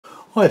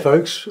Hi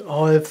folks,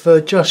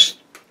 I've just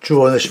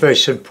drawn this very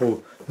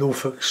simple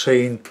Norfolk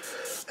scene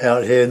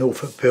out here,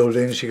 Norfolk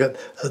buildings. You've got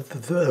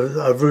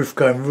a roof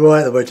going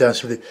right the way down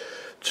to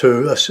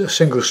a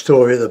single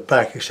story at the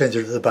back,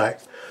 extended at the back,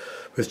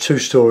 with 2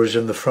 stories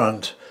in the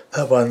front.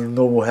 That one,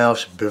 normal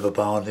house, a bit of a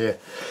barn here.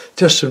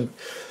 Just some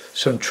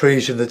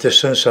trees in the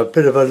distance, a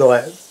bit of a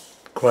light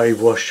grey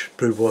wash,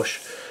 blue wash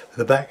in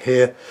the back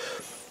here,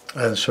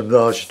 and some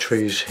larger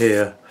trees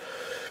here.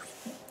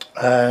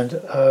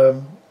 And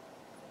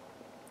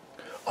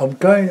I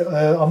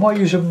might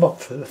use a mop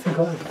for. I think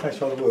in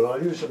fact I will.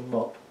 I'll use a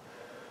mop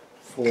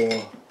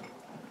for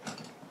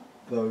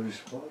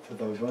those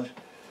ones.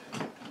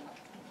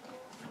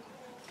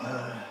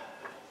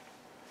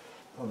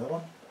 On that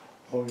one,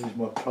 I'll use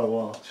my Pro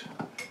Art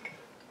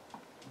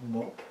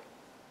mop.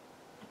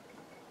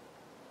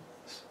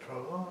 That's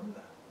Pro Art.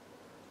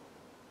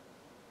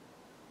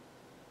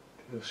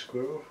 Little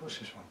squirrel. What's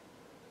this one?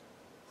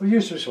 I'll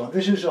use this one.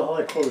 This is a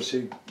high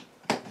quality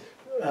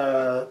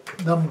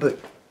number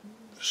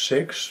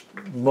 6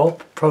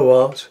 mop,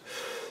 Pro Art.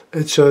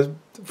 It's a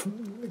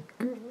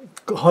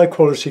high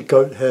quality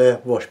goat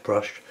hair wash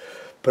brush,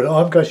 but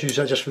I'm going to use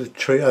that just for the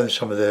tree and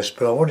some of this,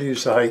 but I want to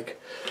use the hake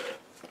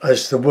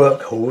as the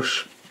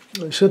workhorse.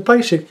 It's a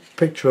basic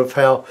picture of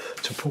how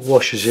to put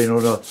washes in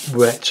on a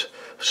wet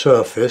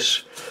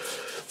surface.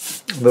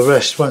 The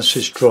rest, once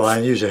it's dry,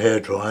 and use a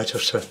hairdryer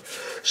just to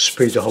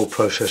speed the whole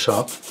process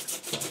up.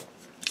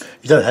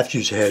 You don't have to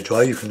use a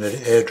hairdryer, you can let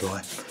it air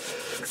dry.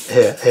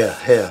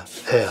 Air.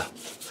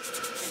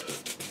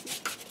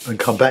 And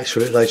come back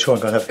to it later on.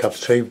 I'm going to have a cup of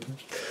tea,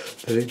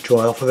 let it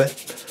dry off of it.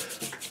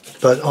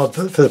 But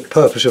for the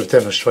purpose of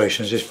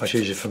demonstrations, it's much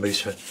easier for me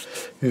to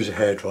use a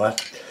hairdryer.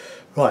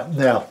 Right,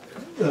 now,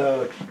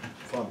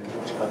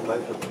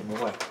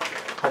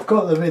 I've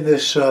got them in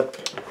this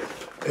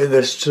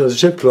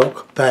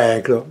Ziploc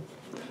bag, look,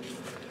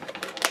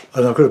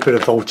 and I've got a bit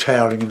of old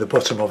toweling in the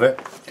bottom of it.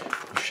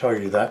 I'll show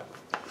you that.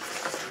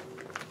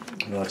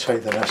 And I'll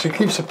take that out. So it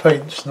keeps the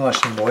paints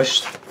nice and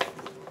moist.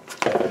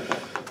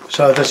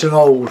 So there's an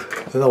old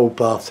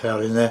bath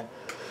towel in there,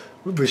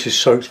 which is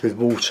soaked with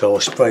water or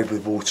sprayed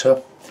with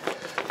water.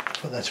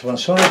 Put that to one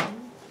side,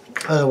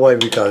 and away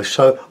we go.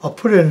 So I'm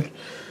going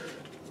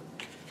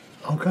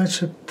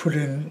to put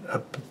in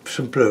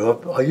some blue.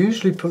 I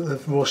usually put the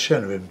raw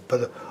sienna in,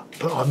 but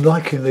I'm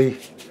liking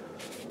this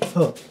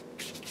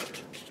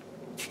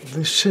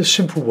is a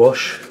simple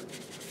wash,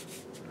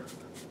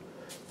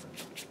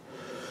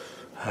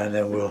 and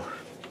then we'll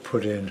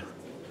put in a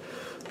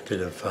bit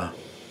of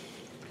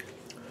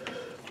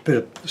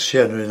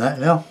sienna in that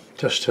now,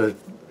 just to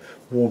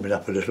warm it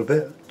up a little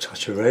bit.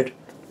 Touch of red.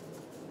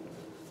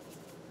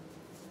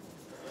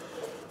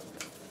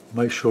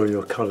 Make sure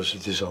your colours are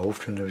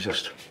dissolved, and they're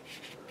just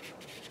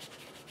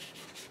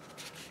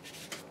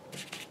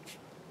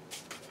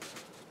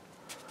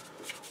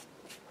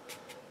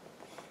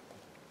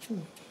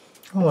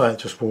alright,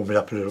 just warm it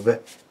up a little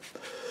bit.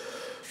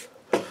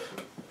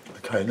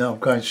 Okay, now I'm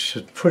going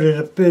to put in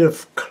a bit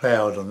of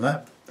cloud on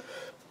that, a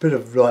bit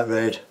of light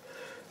red,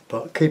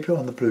 but keep it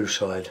on the blue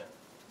side.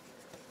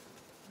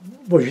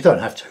 Well, you don't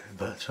have to,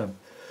 but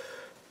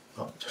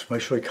just make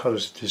sure your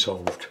colours are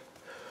dissolved.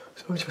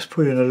 So I just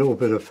put in a little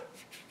bit of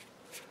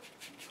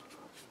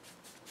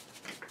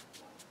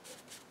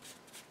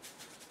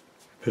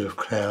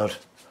cloud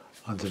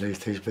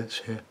underneath these bits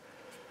here.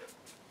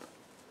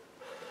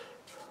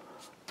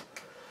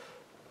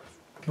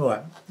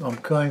 Right, I'm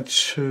going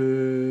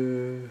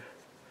to,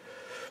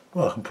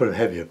 well, I can put a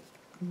heavy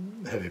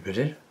bit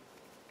in.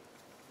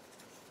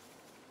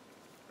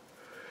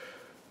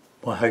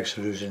 My hakes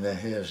are losing their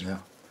hairs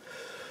now.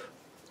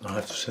 I'll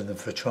have to send them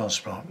for a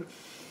transplant.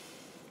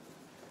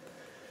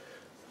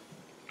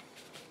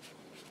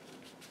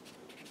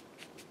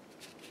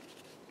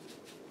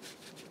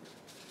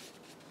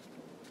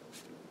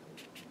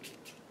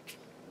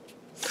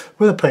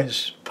 When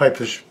the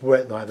paper's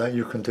wet like that,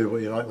 you can do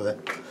what you like with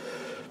it.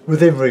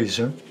 Within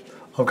reason.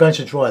 I'm going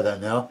to dry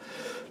that now.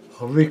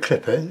 I'll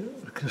re-clip it,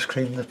 just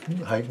clean the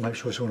hake, make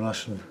sure it's all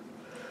nice and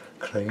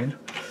clean.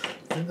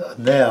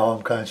 Now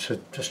I'm going to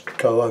just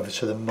go over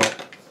to the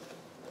mop,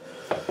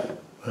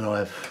 and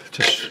I've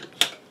just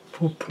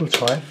pull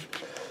tight.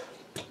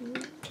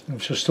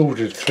 I've just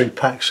ordered 3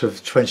 packs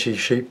of 20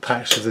 sheet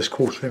packs of this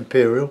quarter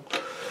imperial.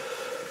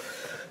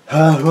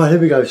 Right, here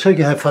we go. Take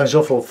your headphones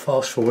off or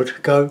fast forward.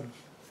 Go.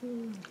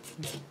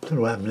 Don't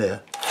know what happened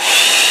there.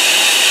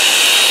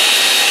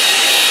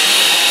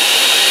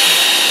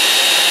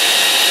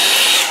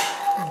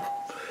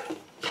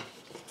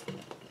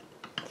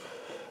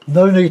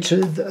 No need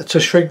to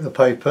shrink the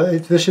paper.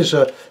 This is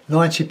a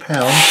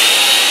 £90.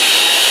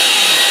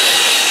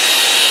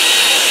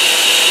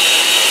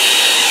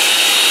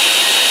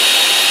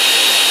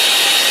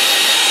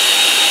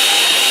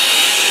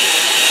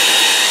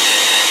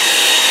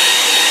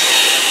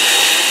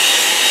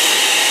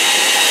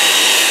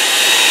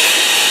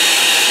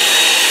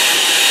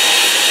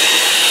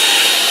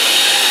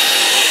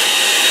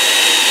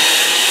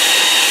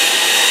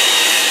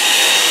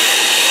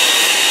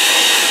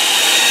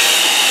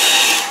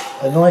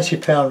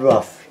 £90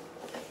 rough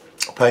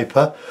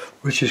paper,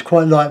 which is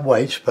quite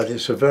lightweight, but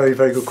it's a very,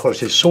 very good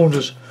quality. It's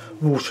Saunders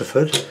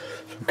Waterford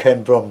from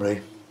Ken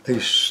Bromley.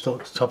 These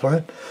stocked up on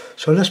it.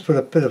 So let's put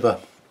a bit of a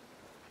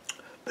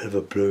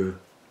blue.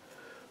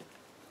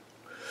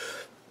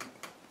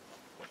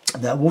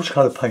 Now,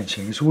 watercolour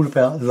painting is all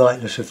about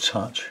lightness of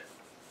touch.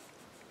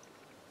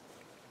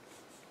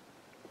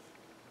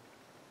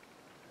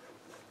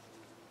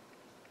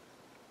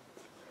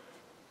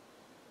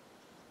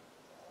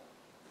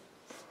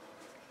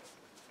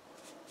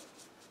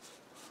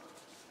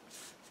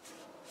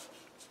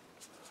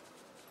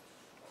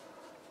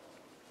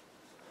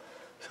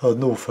 So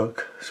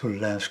Norfolk sort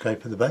of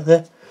landscape at the back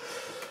there.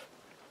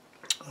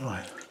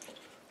 Right.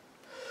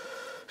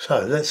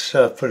 So let's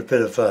put a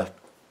bit of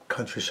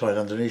countryside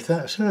underneath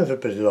that. So have a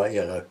bit of light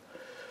yellow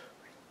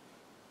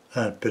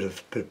and a bit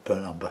of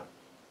burnt umber.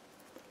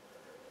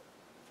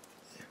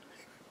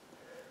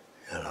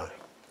 Yellow.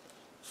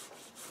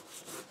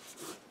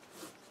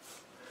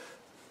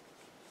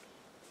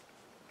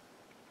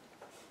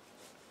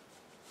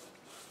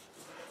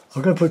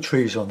 I'm going to put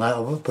trees on that,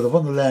 but I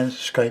want the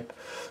landscape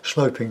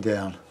sloping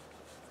down.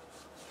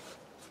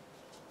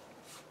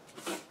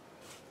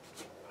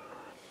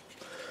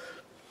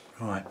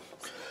 Right,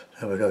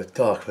 there we go,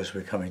 darker as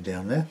we're coming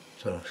down there,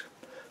 so that's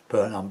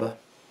burnt umber.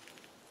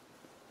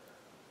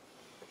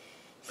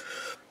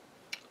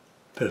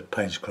 Bit of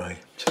Payne's grey,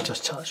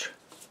 just touch.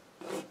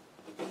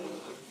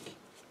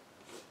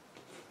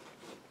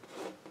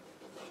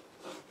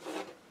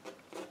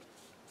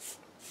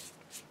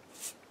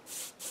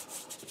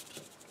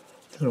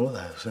 Don't know what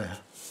that is there.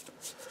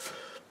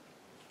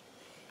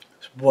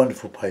 It's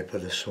wonderful paper,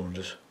 this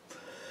Saunders.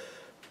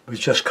 We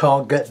just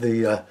can't get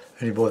the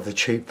any more of the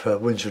cheap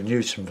Winsor &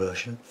 Newton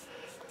version.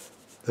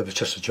 There was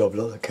just a job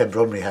lot that Ken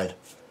Bromley had.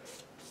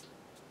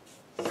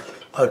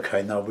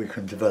 Okay, now we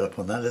can develop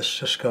on that. Let's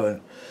just go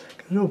and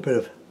get a little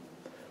bit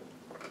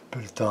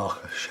of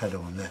darker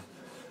shadow on there.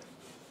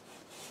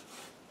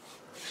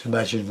 Just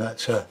imagine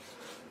that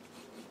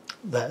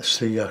that's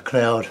the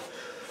cloud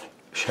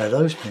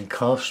shadows being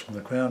cast from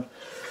the ground.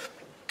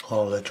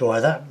 I'll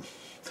dry that,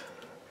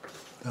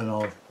 and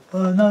I'll.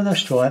 No,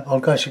 that's dry.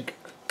 I'm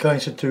going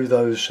to do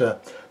those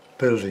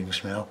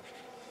buildings now.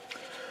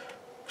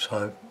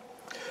 So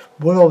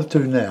what I'll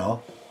do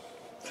now,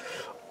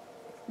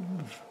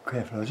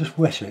 careful, I'll just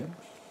wet it,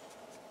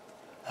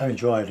 having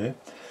dried it,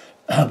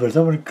 but I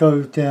don't want to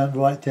go down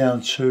right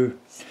down to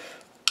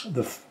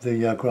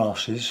the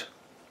grasses.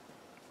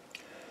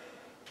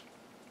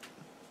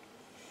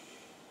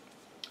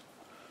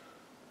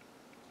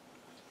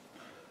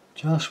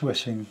 Just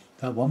wetting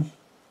that one,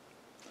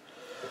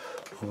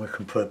 and we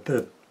can put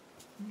a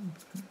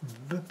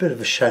bit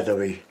of a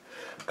shadowy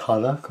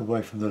colour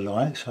away from the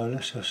light. So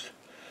let's just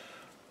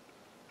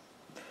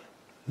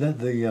let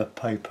the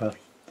paper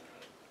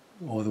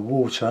or the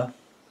water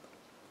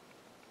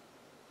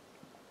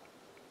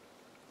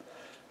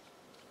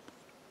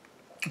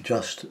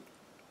just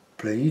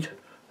bleed,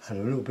 and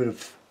a little bit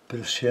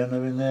of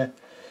sienna in there,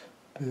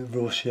 a bit of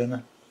raw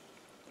sienna.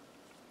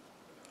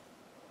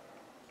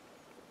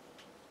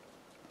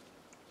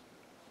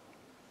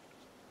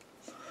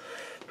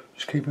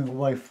 Just keeping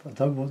away, I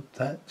don't want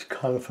that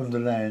colour from the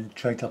land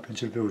dragged up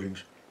into the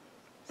buildings.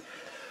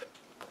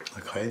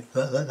 Okay,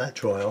 let that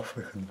dry off.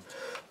 We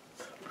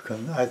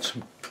can add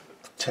some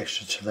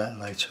texture to that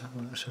later.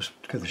 Let's just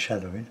get the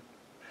shadow in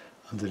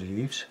under the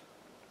leaves.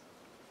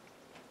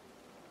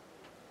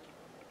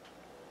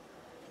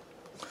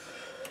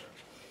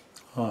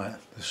 Alright,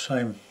 the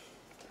same.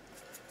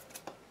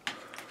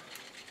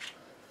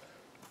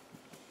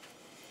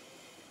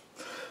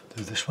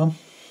 Do this one.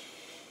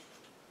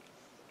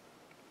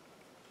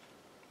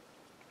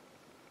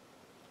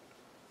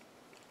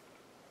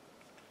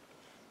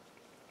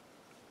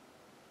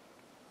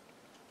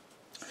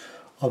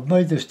 I've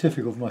made this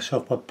difficult for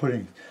myself by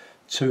putting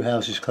two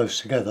houses close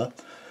together,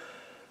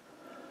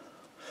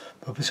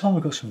 but by the time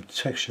I've got some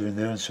texture in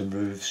there and some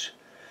roofs,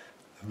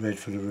 the red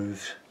for the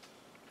roofs.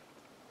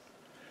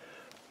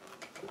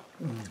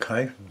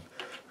 Okay,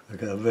 we've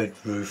got a red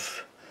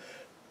roof,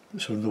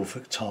 some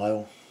Norfolk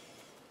tile.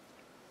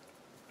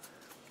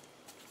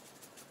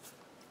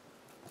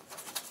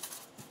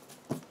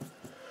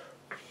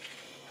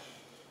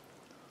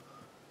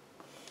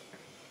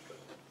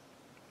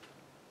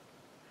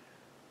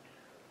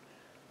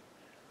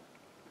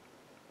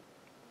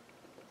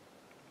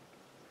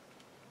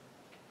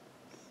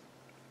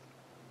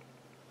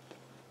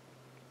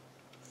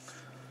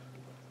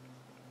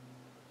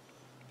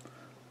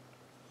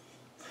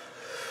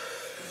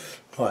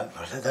 Right,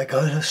 I'll let that go.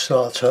 Let's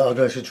start. I'm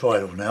going to dry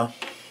it all now.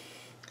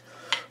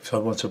 So I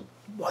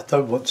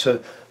don't want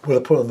to. What I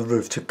put on the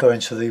roof to go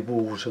into the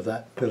walls of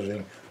that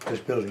building, those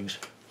buildings.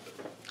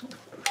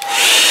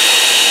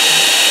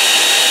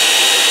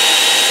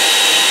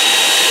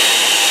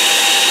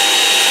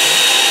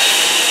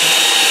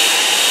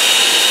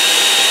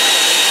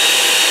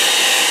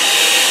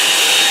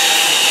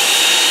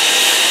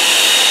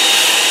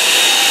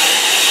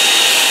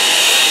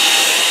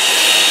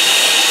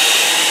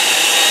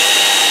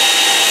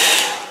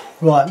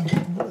 Right,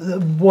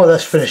 while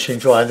that's finishing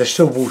drying, there's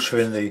still water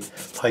in the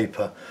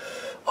paper.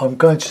 I'm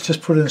going to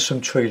just put in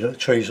some trees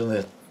on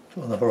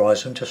the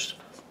horizon, just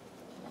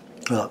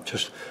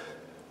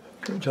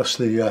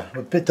the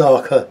a bit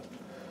darker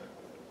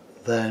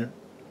than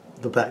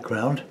the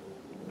background.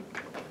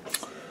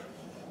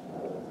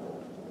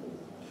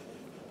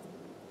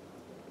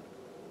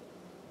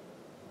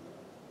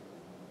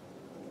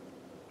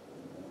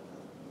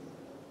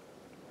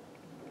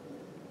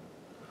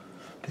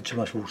 Bit too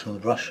much water on the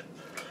brush.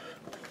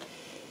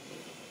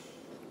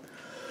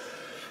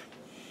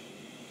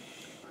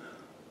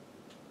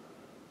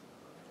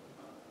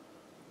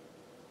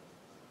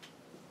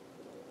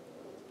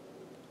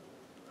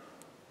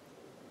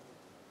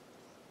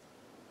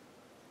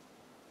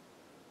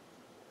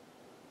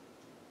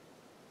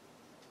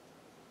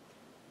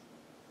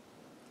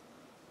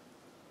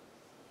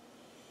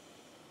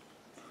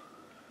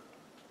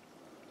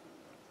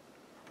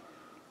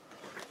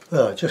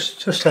 Oh,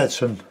 just add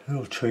some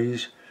little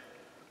trees.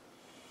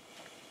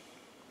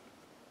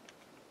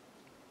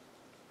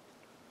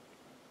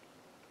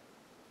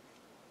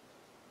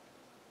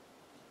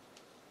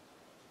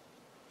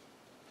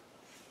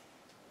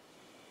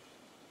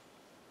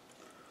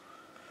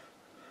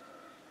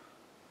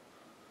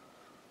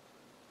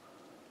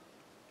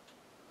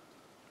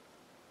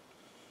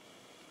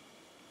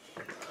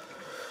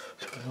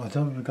 I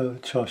don't want to go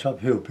charge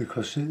uphill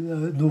because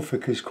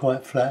Norfolk is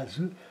quite flat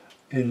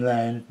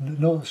inland,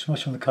 not so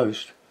much on the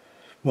coast.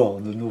 Well,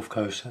 on the north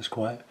coast that's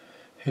quite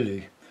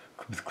hilly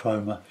with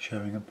Cromer,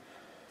 Sheringham.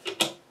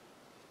 But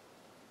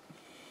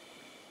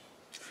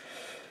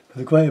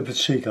the Great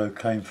Otsego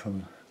came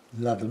from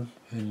Ludham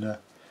in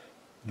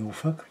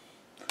Norfolk.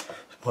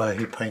 That's why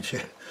he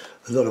painted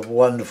a lot of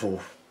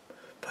wonderful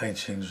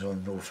paintings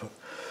on Norfolk.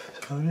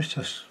 So let's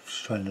just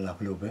straighten it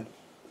up a little bit.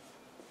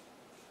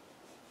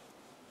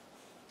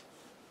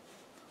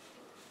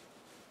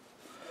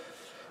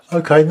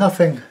 Okay,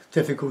 nothing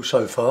difficult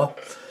so far.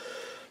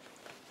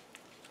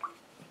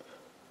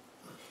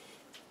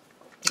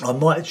 I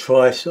might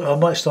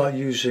start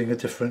using a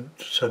different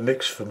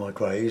mix for my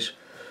greys,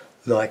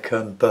 like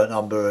burnt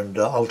umber and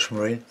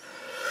ultramarine.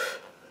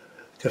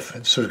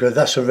 Different sort of,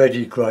 that's a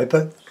reddy grey,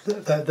 but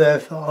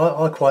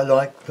I quite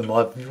like them.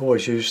 I've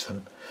always used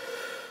them.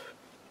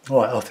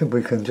 Right, I think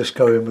we can just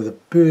go in with a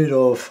bit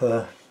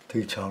of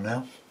detail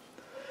now.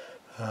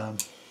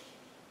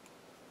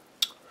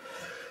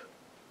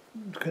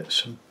 Get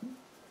some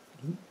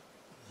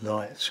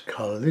light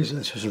colour. This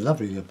is just a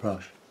lovely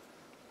brush.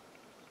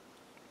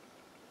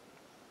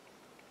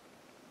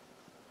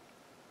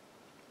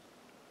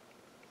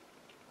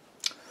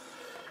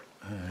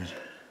 And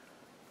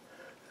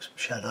some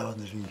shadow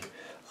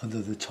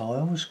under the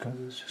tiles,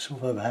 because it's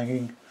sort of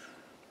overhanging.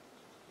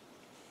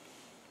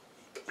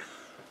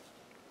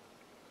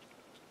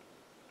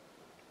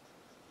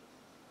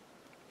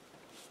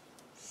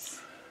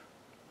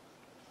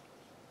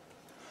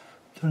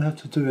 Don't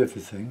have to do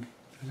everything,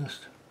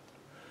 just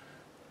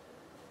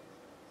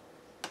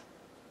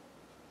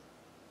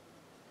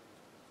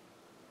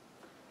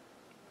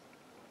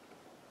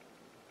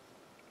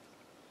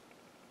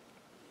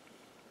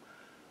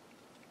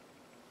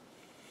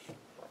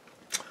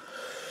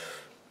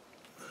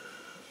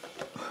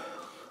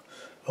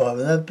right,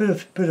 with a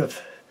bit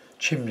of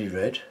chimney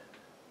red,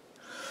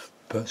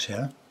 burnt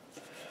sienna.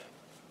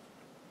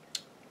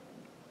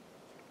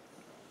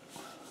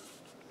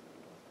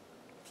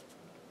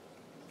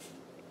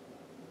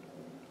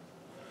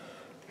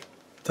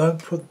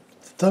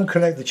 Don't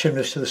connect the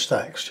chimneys to the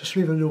stacks, just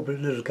leave a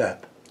little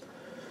gap.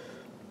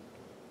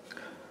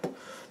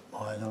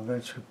 Right, I'm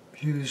going to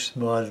use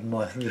my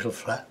little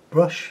flat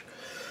brush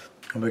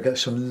and we get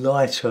some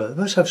lighter,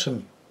 let's have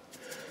some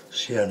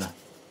sienna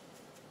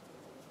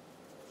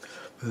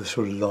with a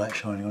sort of light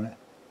shining on it.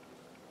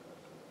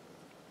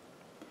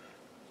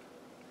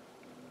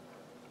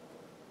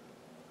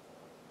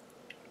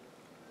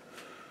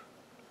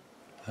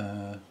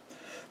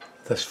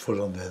 That's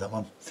full on there, that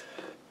one.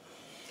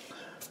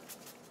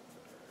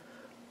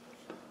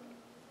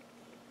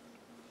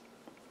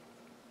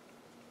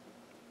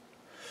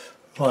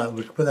 Right,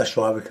 but that's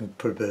right, we can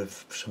put a bit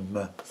of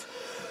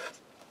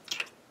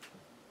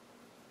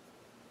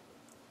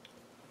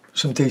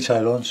some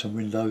detail on, some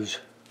windows.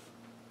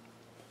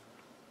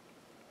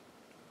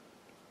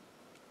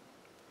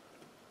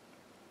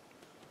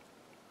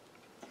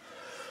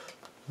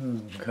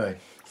 Okay,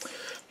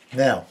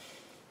 now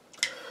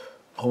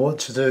I want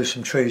to do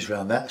some trees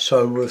around that,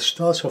 so we'll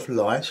start off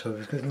light, so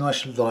we've got a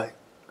nice light,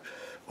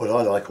 well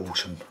I like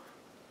autumn.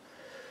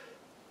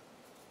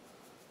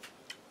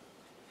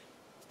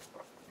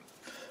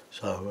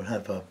 So we'll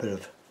have a bit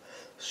of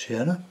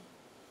sienna,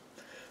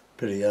 a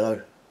bit of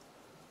yellow,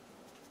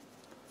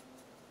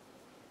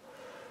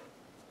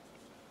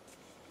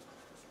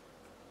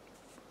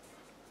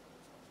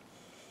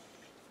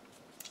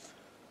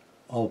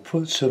 I'll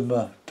put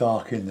some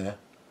dark in there.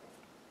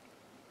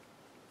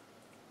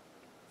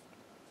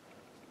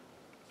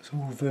 It's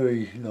all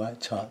very light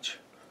touch.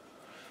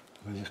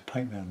 We'll just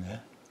paint around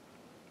there.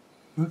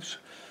 Oops,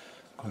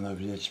 gone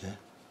over the edge there.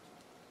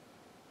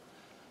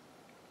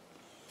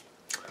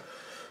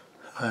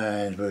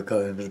 And we're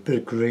going with a bit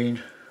of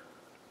green.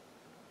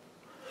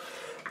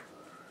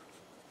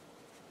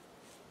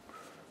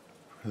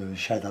 The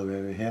shadow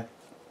area here.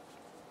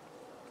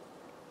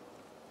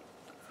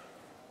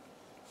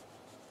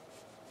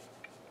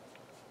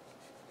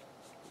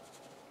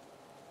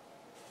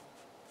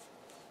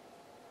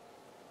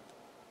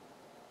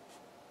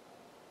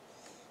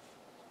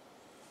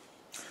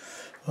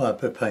 Right, a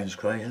bit of Payne's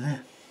grey in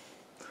there.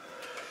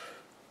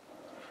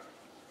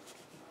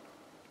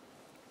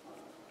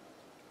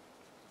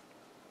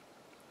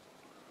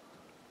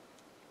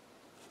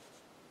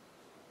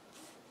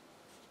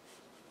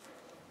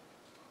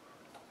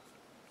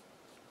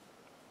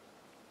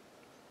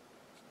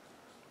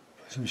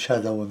 Some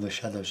shadow on the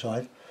shadow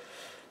side.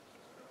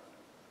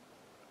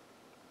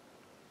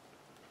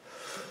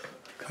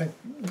 Okay,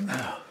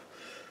 now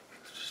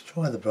just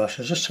dry the brush.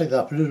 I'll just take that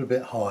up a little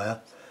bit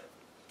higher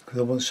because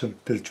I want some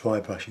bit of dry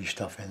brushy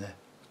stuff in there.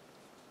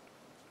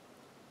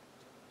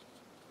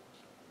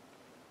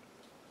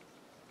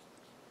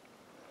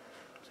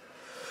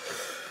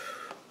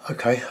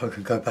 Okay, I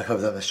can go back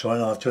over that this time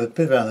and I'll do a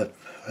bit around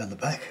the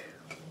back.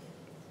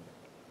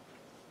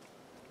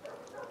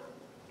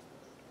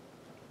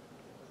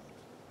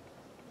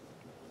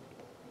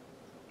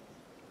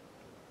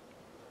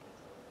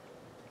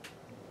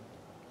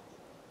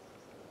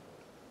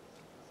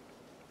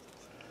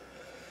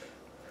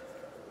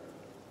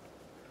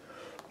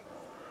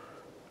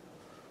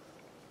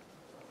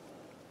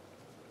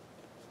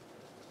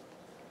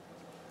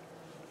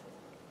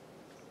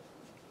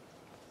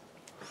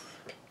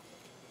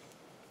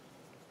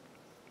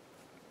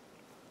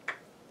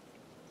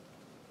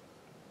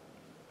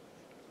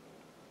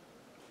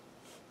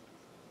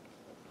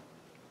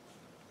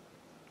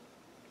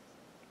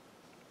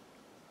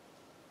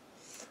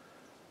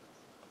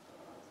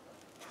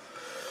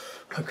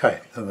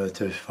 Okay, I'm going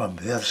to do one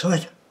with the other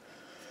side.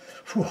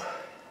 Whew.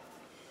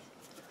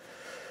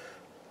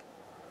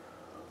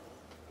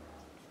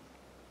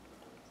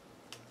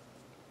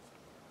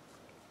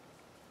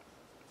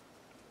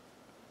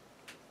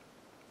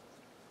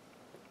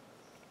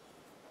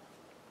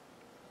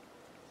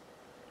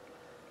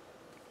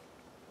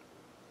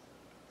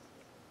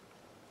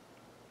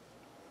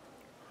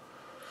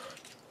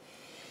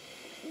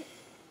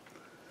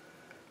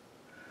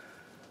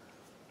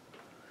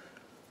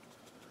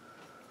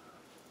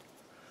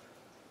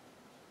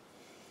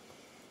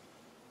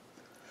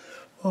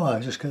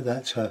 Alright, just get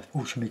that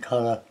autumny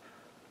colour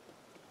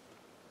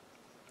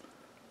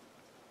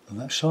on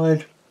that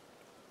side.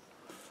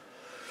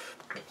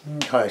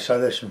 Okay,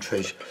 so there's some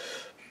trees.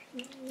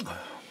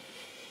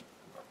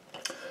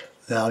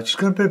 Now I'm just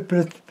going to put a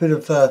bit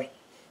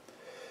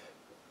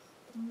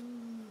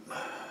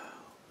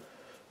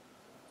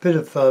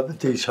of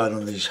detail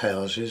on these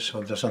houses,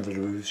 or just under the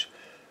roofs.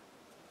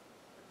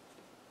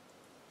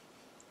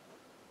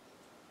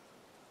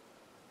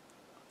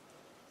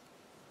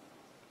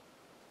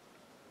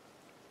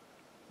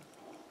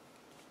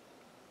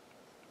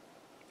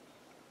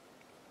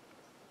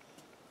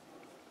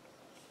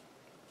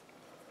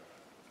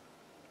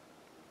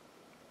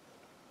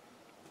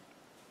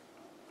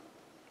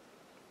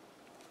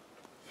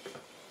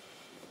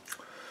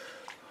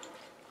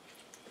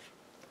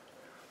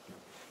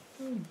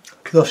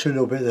 Lost a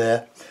little bit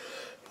there.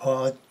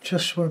 I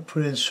just want to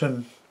put in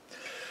some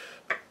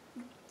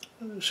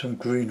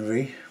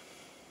greenery.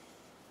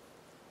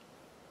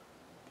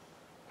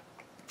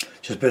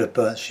 Just a bit of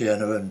burnt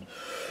sienna and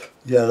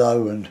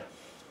yellow and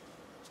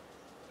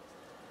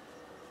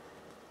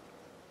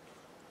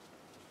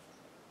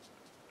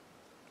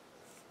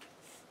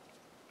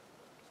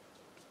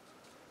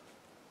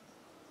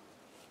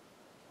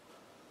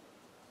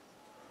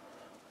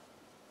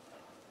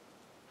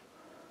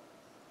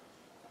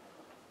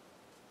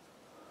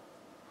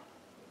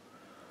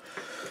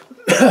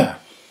a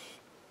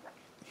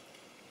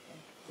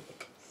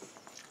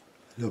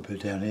little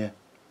bit down here.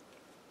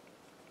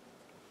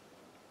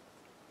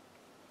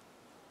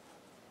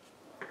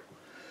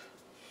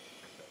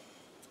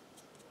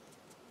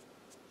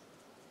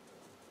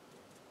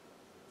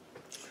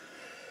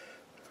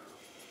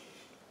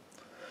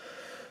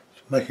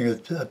 Making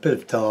a bit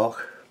of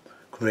dark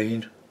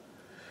green.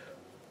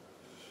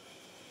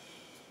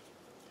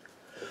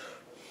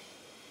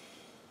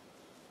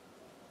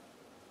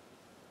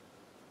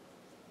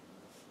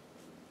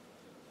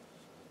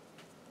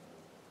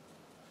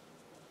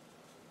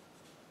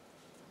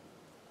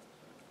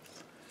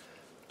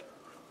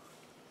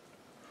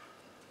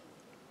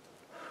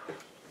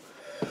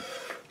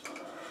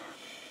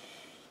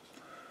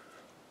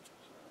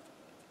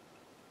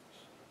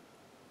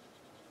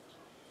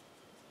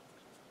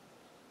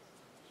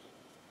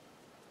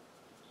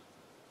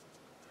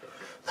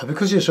 Now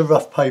because it's a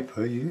rough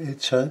paper, you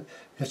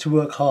have to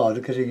work hard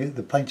at getting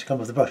the paint to come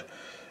off the brush,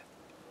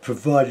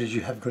 provided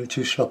you haven't got it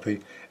too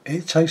sloppy.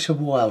 It takes a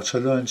while to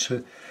learn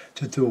to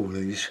do all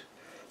these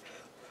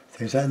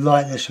things. That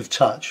lightness of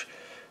touch,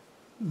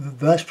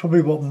 that's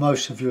probably what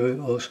most of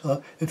you,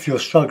 if you're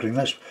struggling,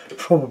 that's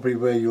probably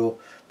where your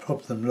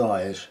problem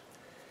lies.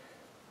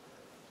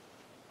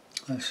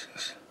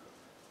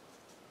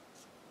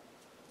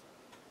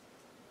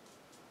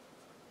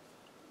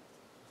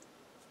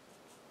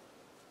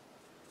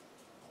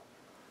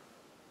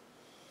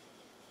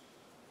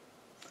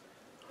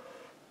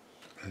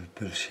 A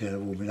bit of cielo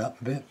warming up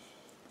a bit.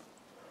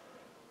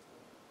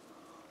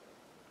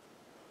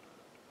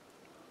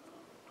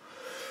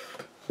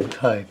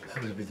 Okay,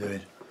 that we'll be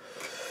doing.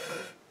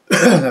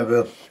 Then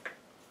we'll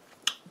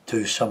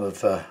do some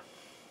of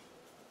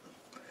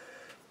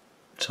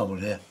someone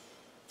here.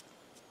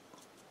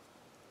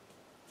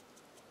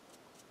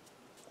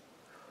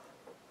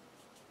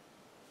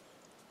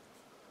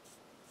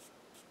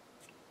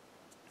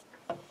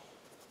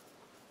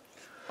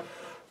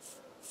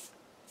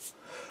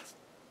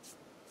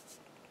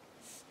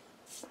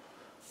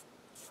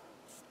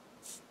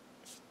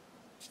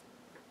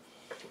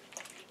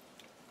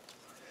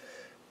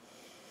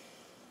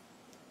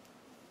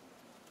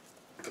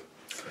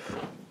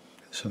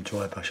 Some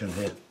dry brush in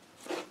here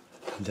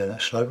and down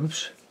that slope.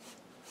 Oops.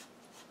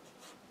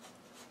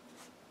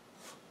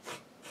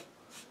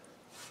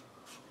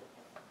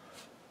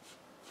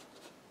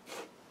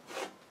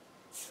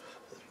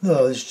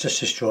 No, it's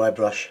just this dry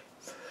brush.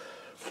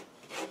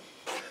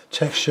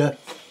 Texture.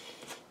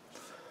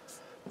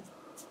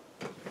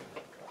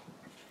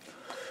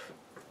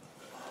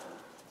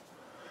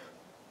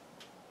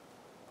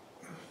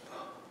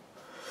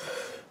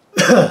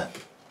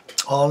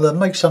 I'll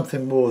make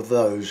something more of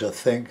those, I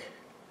think.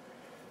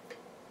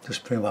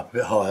 Just bring them up a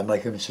bit higher,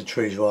 make them into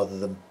trees rather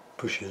than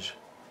bushes.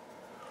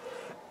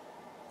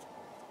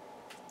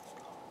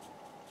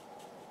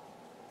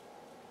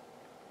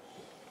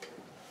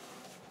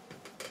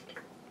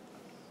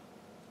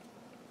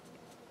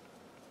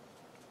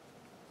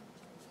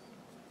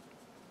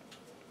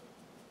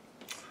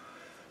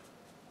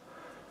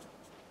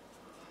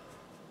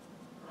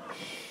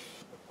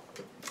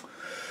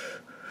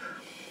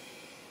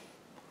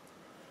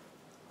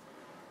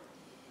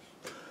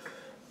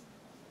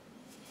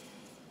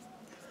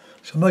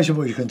 It's amazing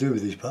what you can do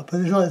with these, but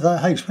it's like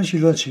that hakes. Once you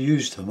learn to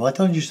use them, I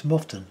don't use them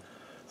often,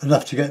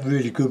 enough to get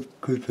really good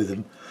with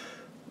them.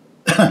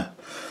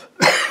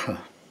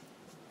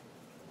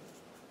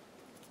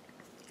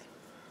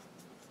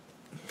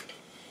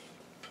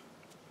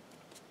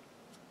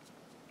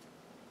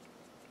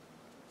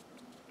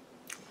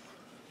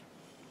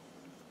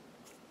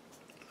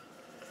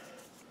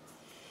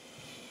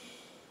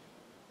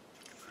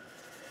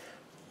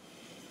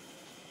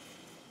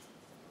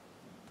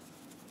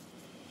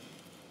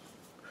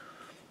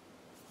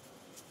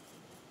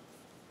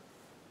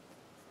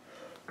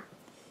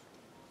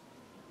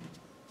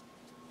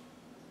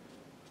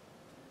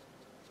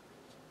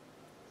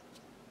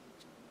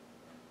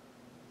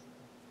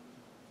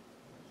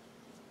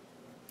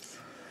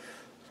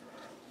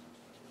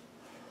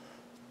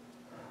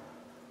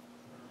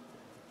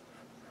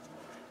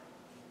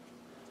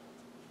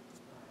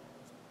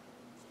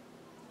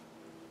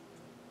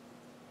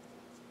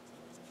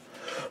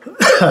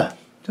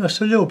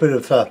 Just a little bit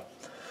of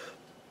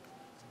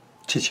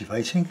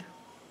titivating.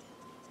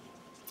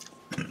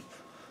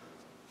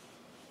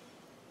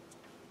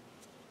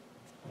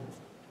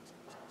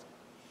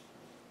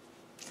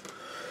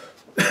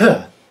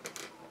 Well,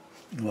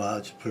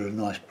 I'll just put a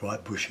nice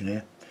bright bush in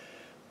here.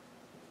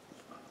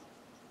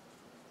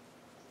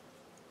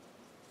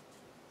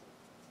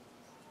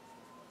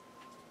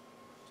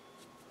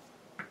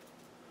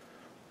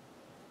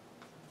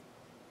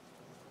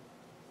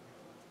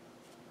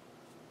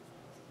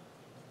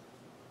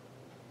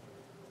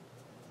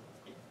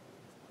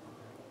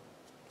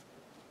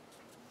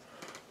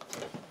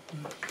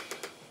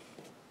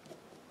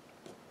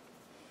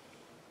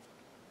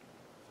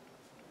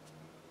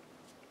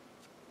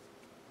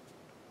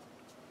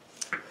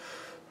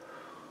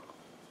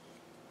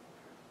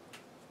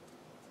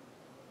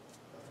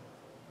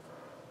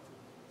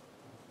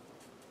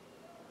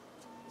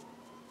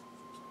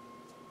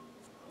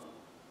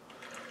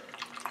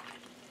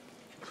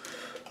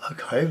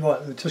 Okay, right,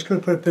 we're just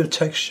going to put a bit of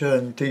texture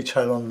and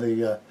detail on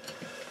the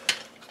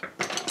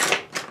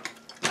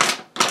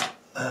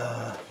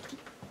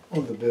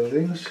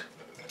buildings.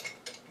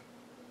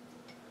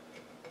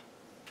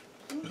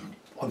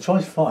 I'm trying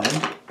to find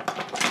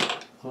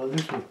a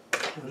little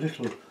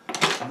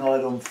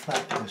nylon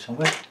flap there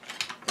somewhere.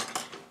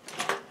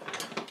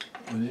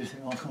 Do you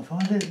think I can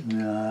find it?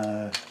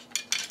 No,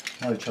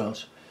 no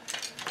chance.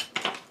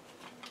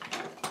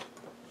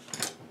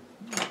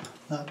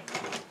 No.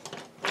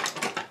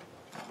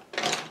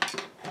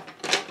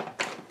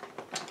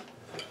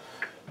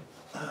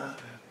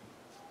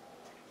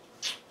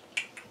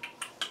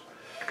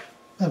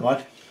 Never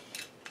mind.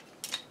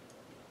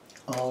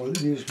 I'll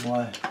use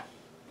my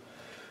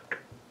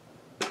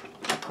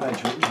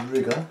graduate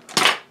rigger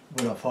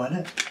when I find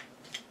it.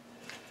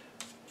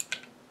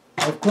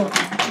 I've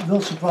got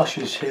lots of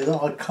brushes here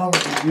that I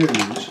currently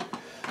use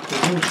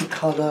for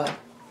watercolour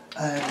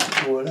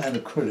or an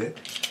acrylic,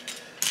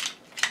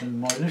 and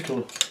my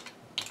little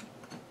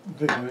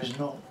rigger is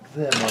not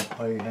there, my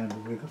pay handle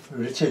rigger.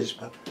 It is,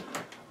 but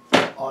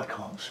I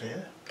can't see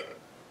it.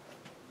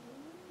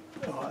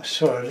 Alright,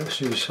 sorry,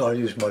 I'll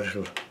use my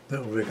little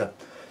rigger.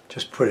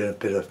 Just put in a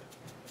bit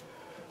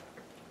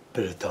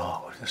of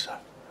dark and stuff.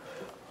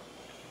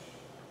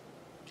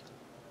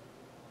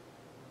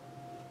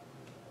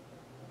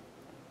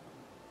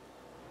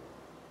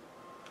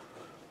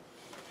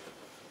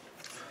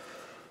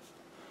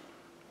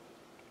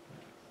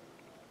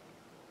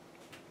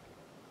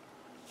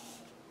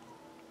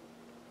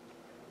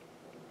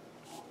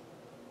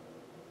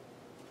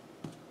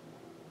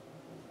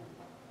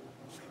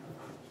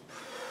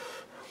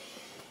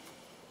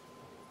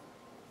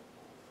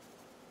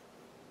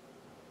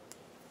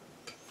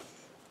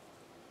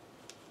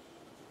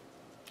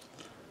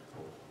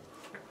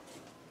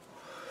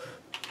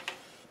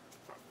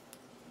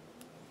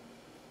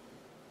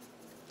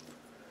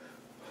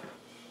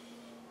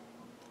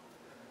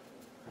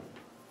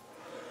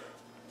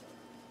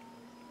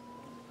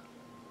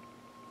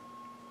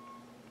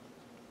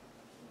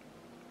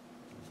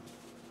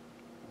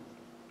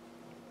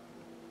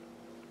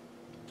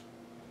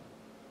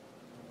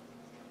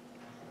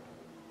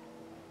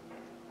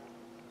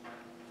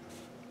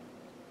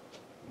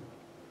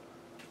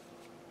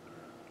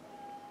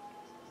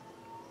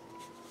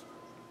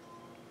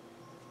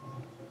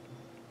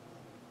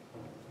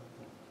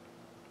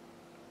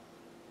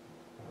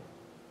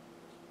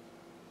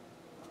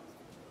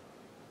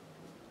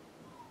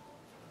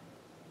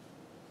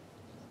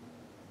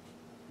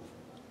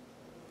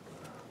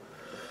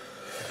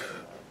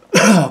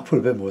 I'll put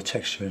a bit more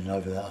texture in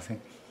over that, I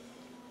think.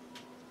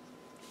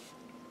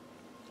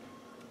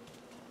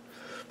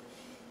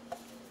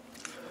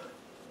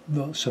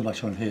 Not so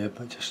much on here,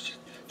 but just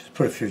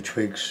put a few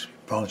twigs,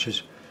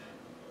 branches.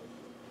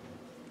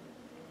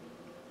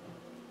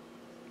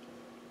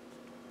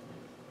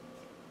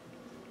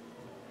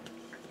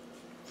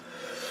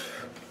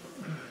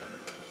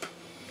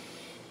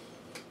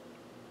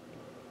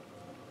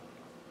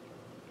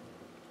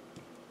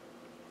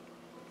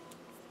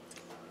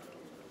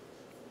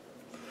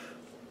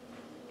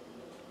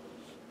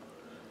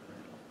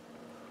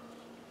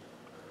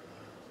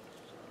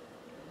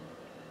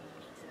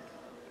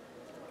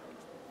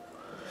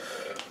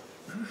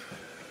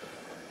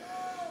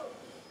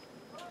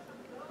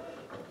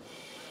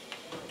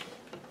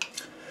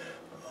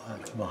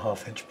 My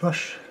 1/2 inch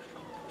brush.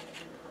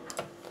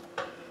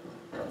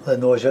 That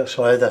noise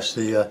outside, that's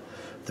the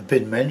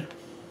bin men.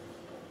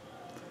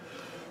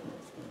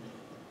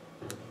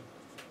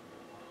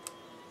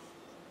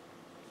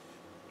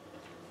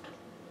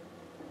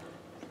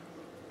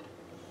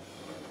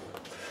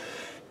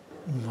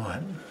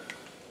 Right.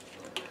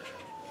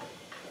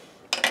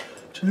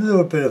 Just a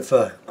little bit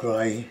of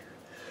grey,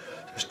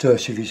 just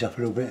dirty these up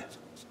a little bit.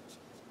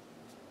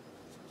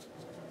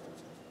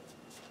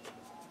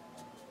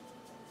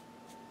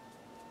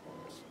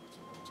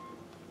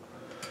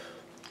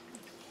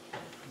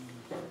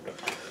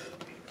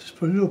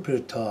 Put a little bit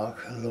of dark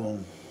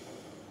along.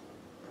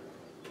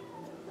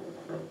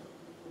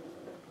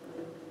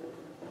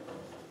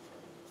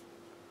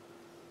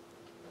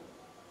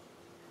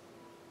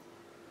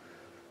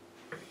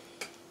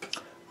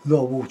 A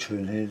lot of water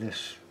in here,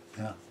 this,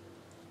 yeah.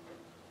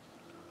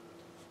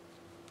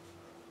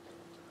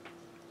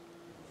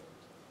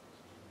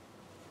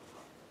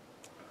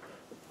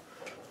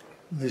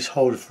 This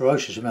holds a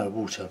ferocious amount of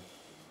water.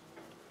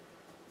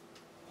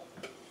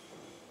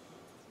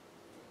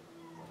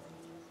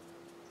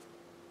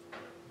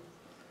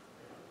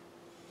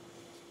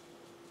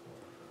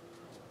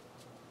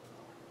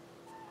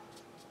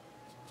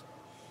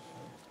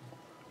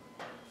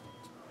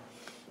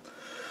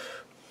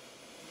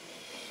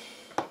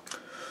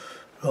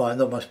 Right,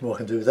 not much more I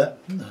can do with that.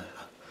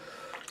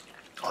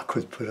 I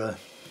could put a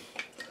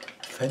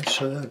fence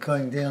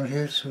going down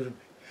here, sort of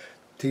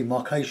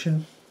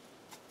demarcation.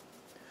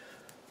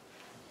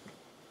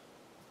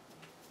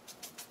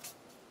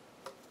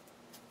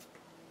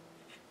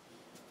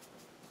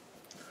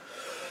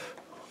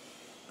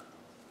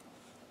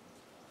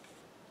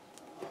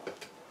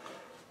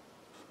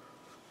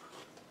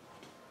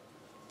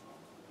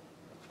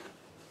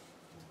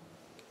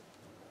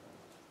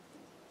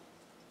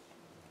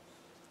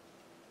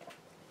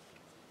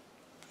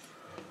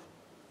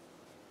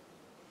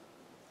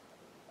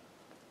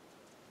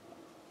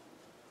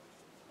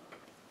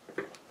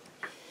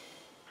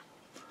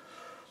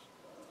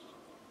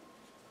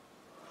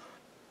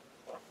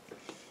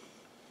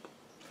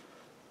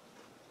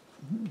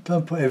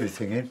 Don't put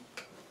everything in,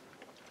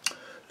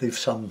 leave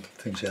some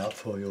things out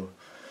for your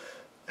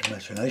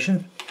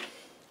imagination.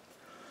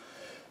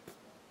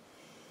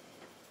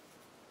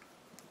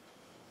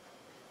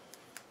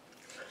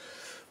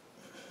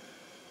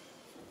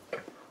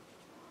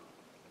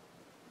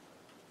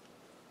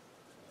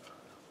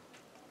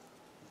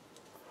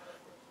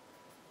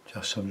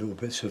 Just some little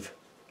bits of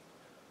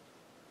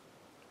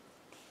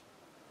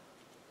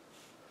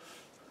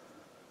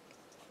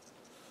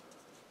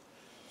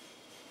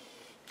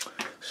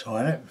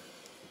sign it,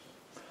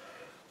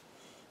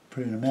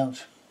 put in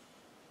amounts.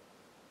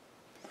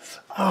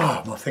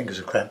 Ah, my fingers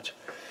are cramped.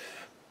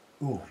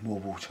 Oh, more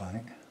water I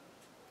think.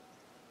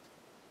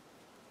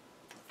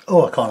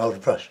 Oh, I can't hold the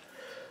brush.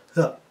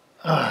 Look.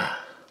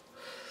 Ah.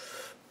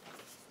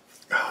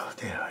 Oh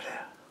dear, oh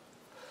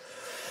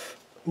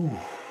dear. Ooh.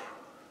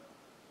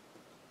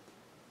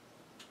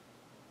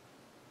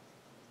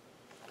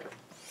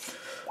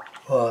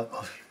 Well,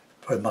 I'll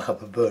probably muck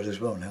up a bird as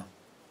well now.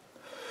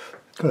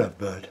 Gotta have a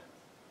bird.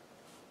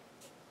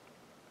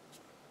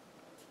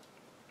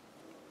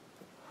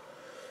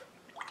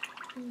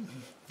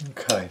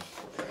 Okay,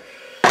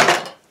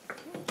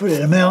 put it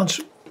in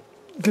amounts,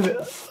 give it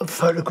a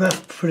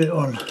photograph, put it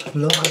on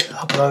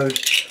upload,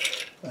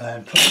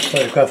 and put the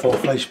photograph on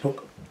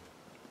Facebook.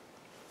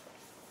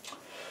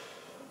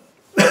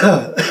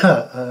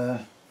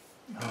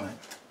 Right.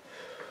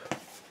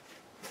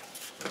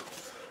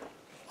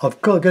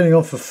 I've got getting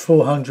on for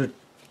 400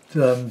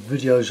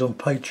 videos on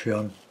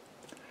Patreon.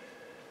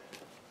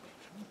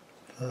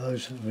 For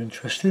those that are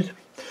interested.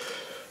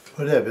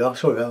 Well, there we are.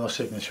 Sorry about my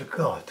signature.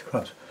 God, the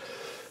crumbs.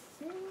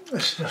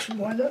 Let's just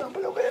wind that up a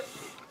little bit.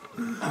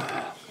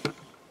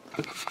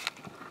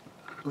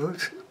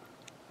 Oops.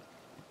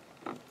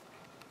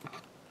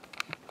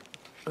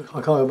 I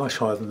can't go much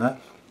higher than that.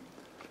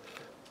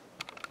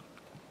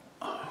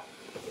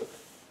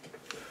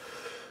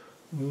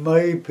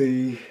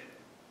 Maybe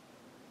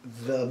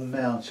the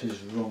amount is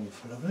wrong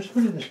for them. Let's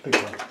put in this big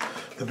one.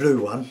 The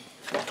blue one,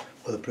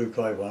 or the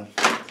blue-grey one.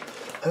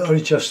 It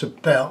only just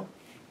about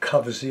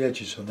covers the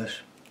edges on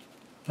this.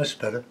 That's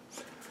better.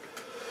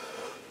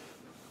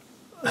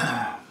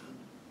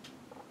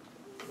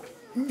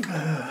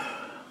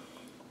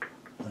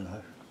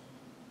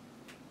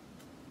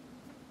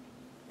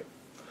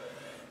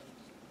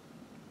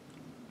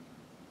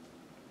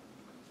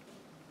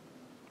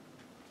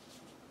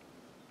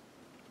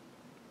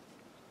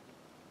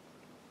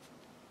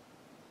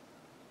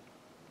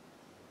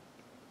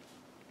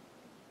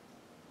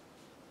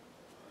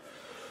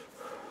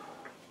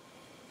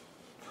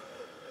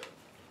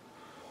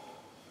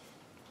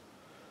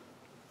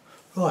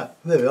 Right,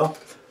 there we are.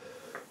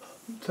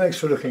 Thanks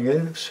for looking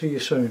in. See you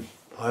soon.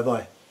 Bye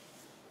bye.